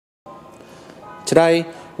Today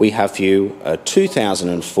we have for you a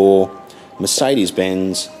 2004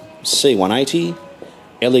 Mercedes-Benz C180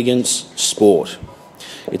 Elegance Sport.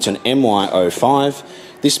 It's an MY05.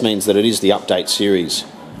 This means that it is the update series.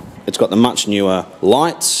 It's got the much newer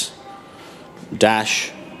lights,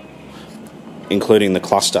 dash, including the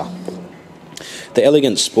cluster. The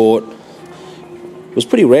Elegance Sport was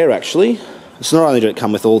pretty rare actually. It's not only did it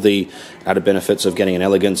come with all the added benefits of getting an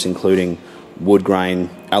Elegance, including wood grain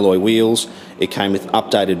alloy wheels, it came with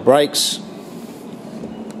updated brakes,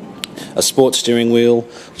 a sports steering wheel,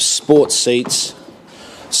 sports seats,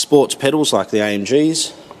 sports pedals like the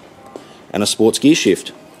AMGs, and a sports gear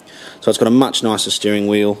shift. So it's got a much nicer steering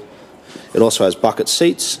wheel. It also has bucket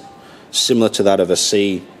seats, similar to that of a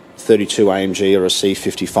C32 AMG or a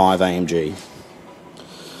C55 AMG.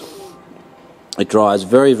 It drives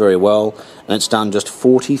very, very well, and it's done just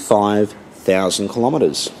 45,000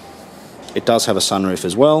 kilometres. It does have a sunroof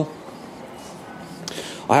as well.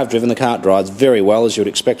 I have driven the car. It drives very well, as you would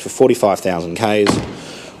expect for 45,000 Ks.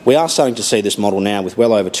 We are starting to see this model now with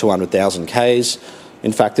well over 200,000 Ks.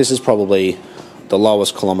 In fact, this is probably the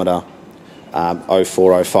lowest kilometre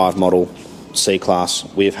 0405 model C-Class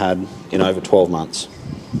we've had in over 12 months.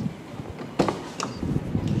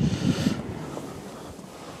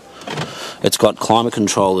 It's got climate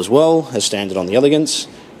control as well, as standard on the Elegance.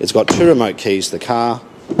 It's got 2 remote keys to the car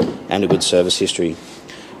and a good service history.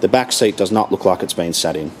 The back seat does not look like it's been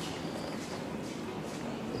sat in.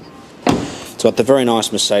 It's got the very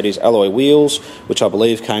nice Mercedes alloy wheels, which I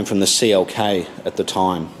believe came from the CLK at the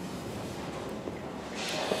time.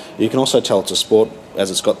 You can also tell it's a sport as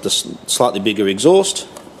it's got this slightly bigger exhaust.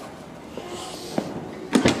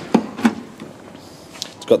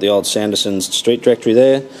 It's got the old Sanderson's street directory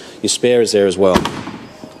there. Your spare is there as well.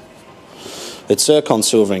 It's zircon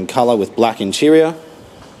silver in colour with black interior.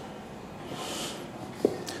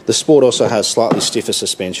 The Sport also has slightly stiffer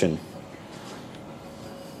suspension.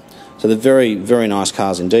 So they're very, very nice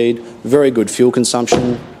cars indeed. Very good fuel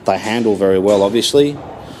consumption. They handle very well, obviously.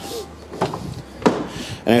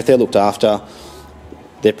 And if they're looked after,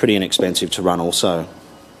 they're pretty inexpensive to run also.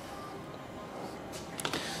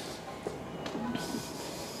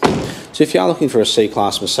 So if you are looking for a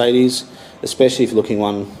C-Class Mercedes, especially if you're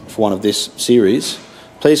looking for one of this series,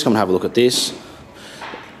 please come and have a look at this.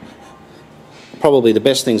 Probably the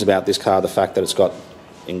best things about this car are the fact that it's got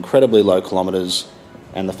incredibly low kilometres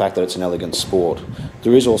and the fact that it's an Elegance Sport.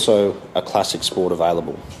 There is also a Classic Sport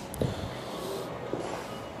available.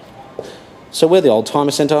 So we're the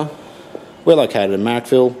Oldtimer Centre. We're located in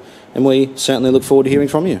Marrickville, and we certainly look forward to hearing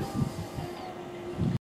from you.